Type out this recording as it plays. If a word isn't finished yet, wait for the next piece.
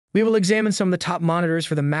We will examine some of the top monitors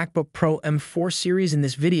for the MacBook Pro M4 series in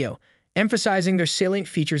this video, emphasizing their salient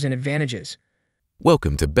features and advantages.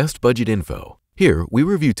 Welcome to Best Budget Info. Here, we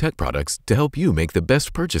review tech products to help you make the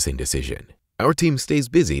best purchasing decision. Our team stays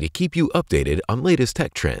busy to keep you updated on latest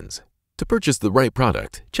tech trends. To purchase the right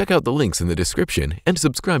product, check out the links in the description and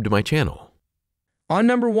subscribe to my channel. On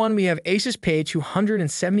number 1, we have Asus P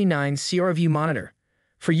 279 CRView monitor.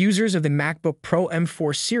 For users of the MacBook Pro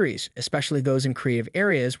M4 series, especially those in creative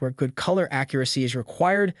areas where good color accuracy is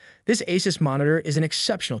required, this Asus monitor is an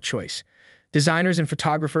exceptional choice. Designers and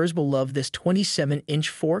photographers will love this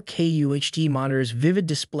 27-inch 4K UHD monitor's vivid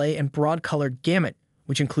display and broad-colored gamut,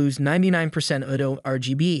 which includes 99% Auto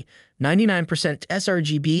RGB, 99%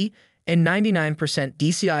 sRGB, and 99%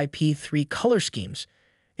 DCI-P3 color schemes.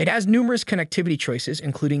 It has numerous connectivity choices,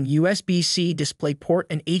 including USB-C DisplayPort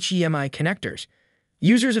and HDMI connectors.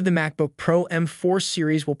 Users of the MacBook Pro M4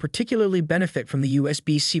 series will particularly benefit from the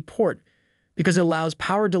USB-C port because it allows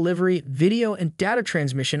power delivery, video, and data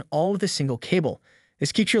transmission all with a single cable.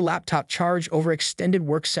 This keeps your laptop charged over extended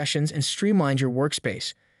work sessions and streamlines your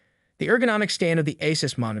workspace. The ergonomic stand of the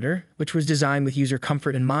Asus monitor, which was designed with user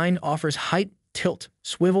comfort in mind, offers height, tilt,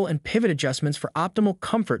 swivel, and pivot adjustments for optimal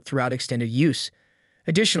comfort throughout extended use.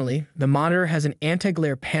 Additionally, the monitor has an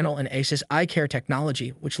anti-glare panel and Asus Eye Care technology,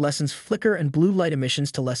 which lessens flicker and blue light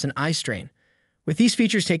emissions to lessen eye strain. With these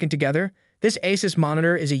features taken together, this Asus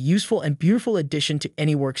monitor is a useful and beautiful addition to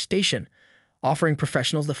any workstation, offering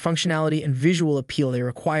professionals the functionality and visual appeal they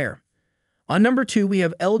require. On number 2, we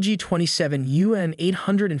have LG 27U and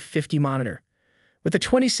 850 monitor. With a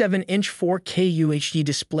 27-inch 4K UHD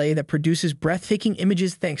display that produces breathtaking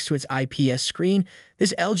images thanks to its IPS screen,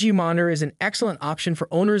 this LG monitor is an excellent option for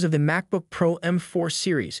owners of the MacBook Pro M4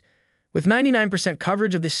 series. With 99%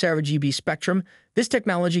 coverage of the sRGB spectrum, this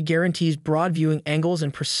technology guarantees broad viewing angles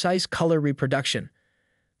and precise color reproduction.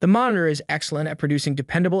 The monitor is excellent at producing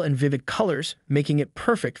dependable and vivid colors, making it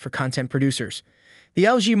perfect for content producers. The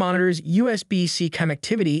LG monitor's USB-C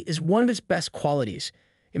connectivity is one of its best qualities.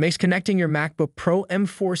 It makes connecting your MacBook Pro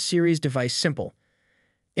M4 series device simple.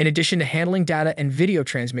 In addition to handling data and video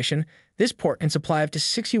transmission, this port can supply up to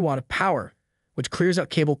 60 watts of power, which clears out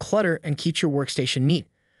cable clutter and keeps your workstation neat.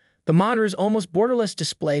 The monitor's almost borderless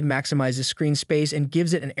display maximizes screen space and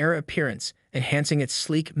gives it an era appearance, enhancing its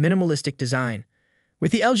sleek, minimalistic design.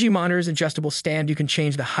 With the LG monitor's adjustable stand, you can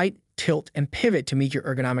change the height, tilt, and pivot to meet your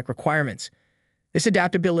ergonomic requirements. This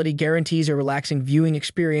adaptability guarantees a relaxing viewing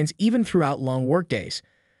experience even throughout long workdays.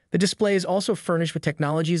 The display is also furnished with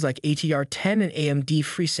technologies like ATR10 and AMD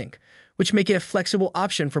FreeSync, which make it a flexible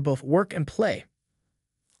option for both work and play.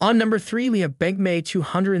 On number 3, we have BenQ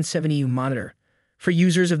BM270U monitor. For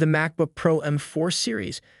users of the MacBook Pro M4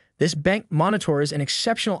 series, this BenQ monitor is an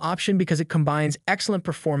exceptional option because it combines excellent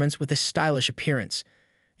performance with a stylish appearance.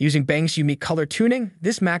 Using BenQ's unique color tuning,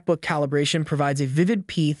 this MacBook calibration provides a vivid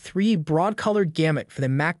P3 broad-colored gamut for the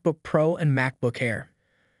MacBook Pro and MacBook Air.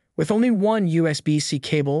 With only one USB-C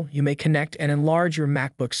cable, you may connect and enlarge your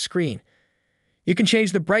MacBook screen. You can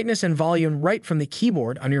change the brightness and volume right from the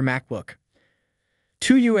keyboard on your MacBook.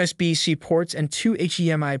 2 USB-C ports and 2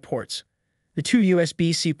 HDMI ports. The 2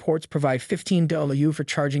 USB-C ports provide 15 W for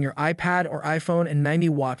charging your iPad or iPhone and 90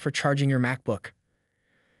 watt for charging your MacBook.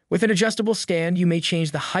 With an adjustable stand, you may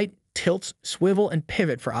change the height, tilt, swivel, and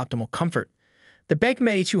pivot for optimal comfort. The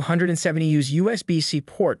BenQ 270U's USB-C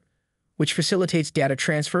port, which facilitates data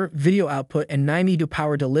transfer, video output, and 90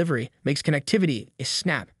 power delivery, makes connectivity a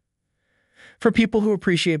snap. For people who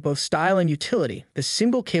appreciate both style and utility, the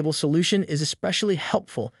single-cable solution is especially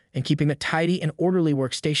helpful in keeping a tidy and orderly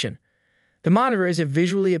workstation. The monitor is a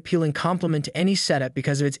visually appealing complement to any setup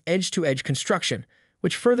because of its edge-to-edge construction,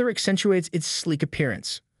 which further accentuates its sleek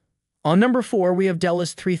appearance. On number 4, we have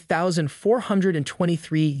Dell's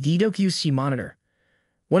 3423 DWC monitor.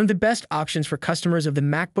 One of the best options for customers of the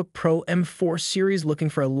MacBook Pro M4 series looking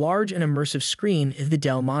for a large and immersive screen is the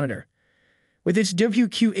Dell monitor. With its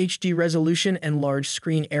WQHD resolution and large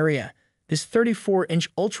screen area, this 34-inch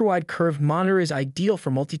ultra-wide curved monitor is ideal for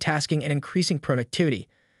multitasking and increasing productivity.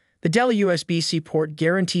 The Dell USB-C port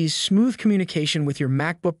guarantees smooth communication with your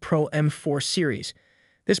MacBook Pro M4 series.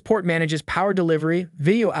 This port manages power delivery,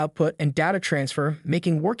 video output, and data transfer,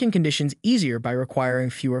 making working conditions easier by requiring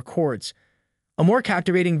fewer cords. A more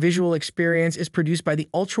captivating visual experience is produced by the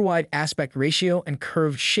ultra-wide aspect ratio and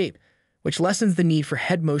curved shape, which lessens the need for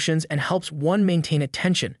head motions and helps one maintain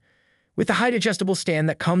attention. With the height-adjustable stand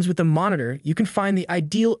that comes with the monitor, you can find the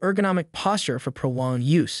ideal ergonomic posture for prolonged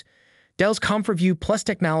use. Dell's ComfortView Plus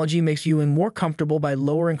technology makes viewing more comfortable by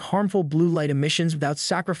lowering harmful blue light emissions without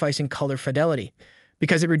sacrificing color fidelity.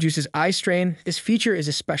 Because it reduces eye strain, this feature is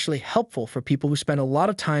especially helpful for people who spend a lot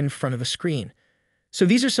of time in front of a screen. So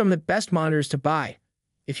these are some of the best monitors to buy.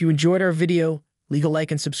 If you enjoyed our video, leave a like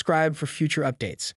and subscribe for future updates.